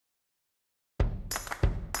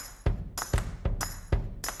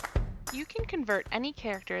You can convert any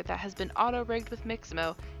character that has been auto-rigged with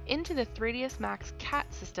Mixamo into the 3ds Max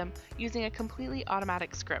CAT system using a completely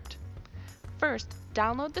automatic script. First,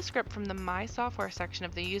 download the script from the My Software section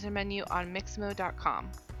of the user menu on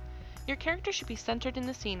Mixamo.com. Your character should be centered in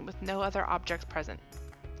the scene with no other objects present.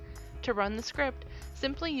 To run the script,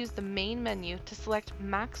 simply use the main menu to select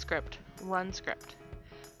Max Script, Run Script.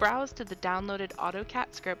 Browse to the downloaded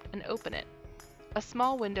AutoCAT script and open it. A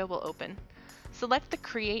small window will open. Select the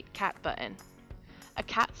Create Cat button. A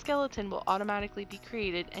cat skeleton will automatically be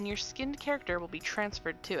created and your skinned character will be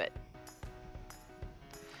transferred to it.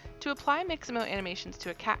 To apply Mixamo animations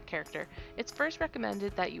to a cat character, it's first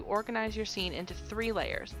recommended that you organize your scene into 3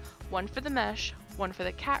 layers, one for the mesh, one for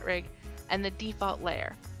the cat rig, and the default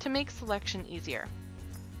layer, to make selection easier.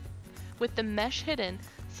 With the mesh hidden,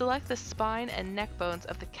 select the spine and neck bones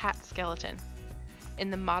of the cat skeleton.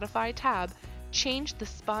 In the Modify tab, change the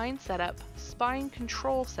spine setup, spine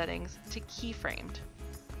control settings to keyframed.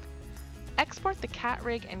 Export the cat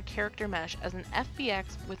rig and character mesh as an FBX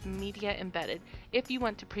with media embedded if you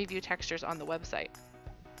want to preview textures on the website.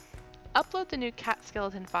 Upload the new cat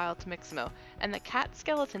skeleton file to Mixamo, and the cat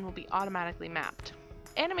skeleton will be automatically mapped.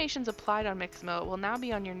 Animations applied on Mixamo will now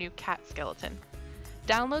be on your new cat skeleton.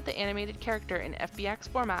 Download the animated character in FBX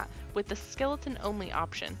format with the skeleton only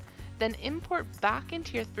option, then import back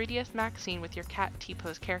into your 3ds Max scene with your cat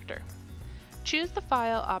T-pose character. Choose the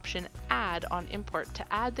file option Add on import to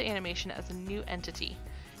add the animation as a new entity.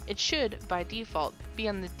 It should, by default, be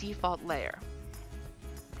on the default layer.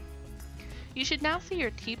 You should now see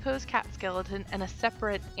your T-pose cat skeleton and a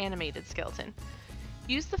separate animated skeleton.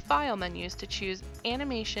 Use the file menus to choose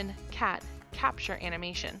Animation Cat Capture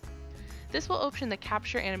Animation. This will open the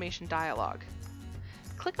Capture Animation dialog.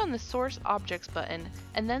 Click on the Source Objects button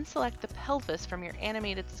and then select the pelvis from your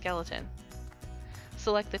animated skeleton.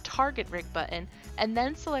 Select the Target Rig button and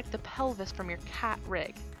then select the pelvis from your cat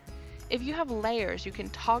rig. If you have layers, you can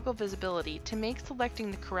toggle visibility to make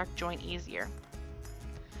selecting the correct joint easier.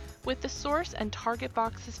 With the source and target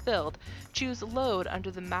boxes filled, choose Load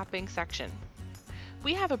under the Mapping section.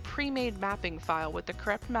 We have a pre-made mapping file with the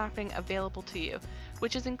correct mapping available to you,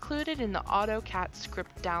 which is included in the AutoCAT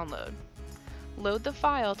script download. Load the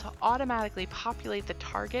file to automatically populate the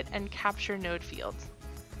target and capture node fields.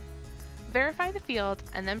 Verify the fields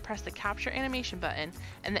and then press the Capture Animation button,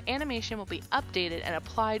 and the animation will be updated and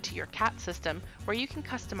applied to your cat system where you can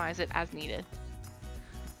customize it as needed.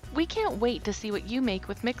 We can't wait to see what you make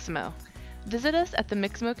with Mixamo. Visit us at the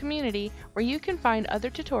Mixamo community where you can find other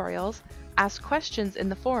tutorials, ask questions in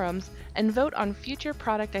the forums, and vote on future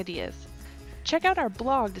product ideas. Check out our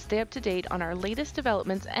blog to stay up to date on our latest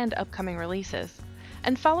developments and upcoming releases.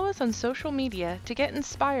 And follow us on social media to get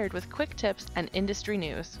inspired with quick tips and industry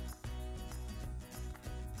news.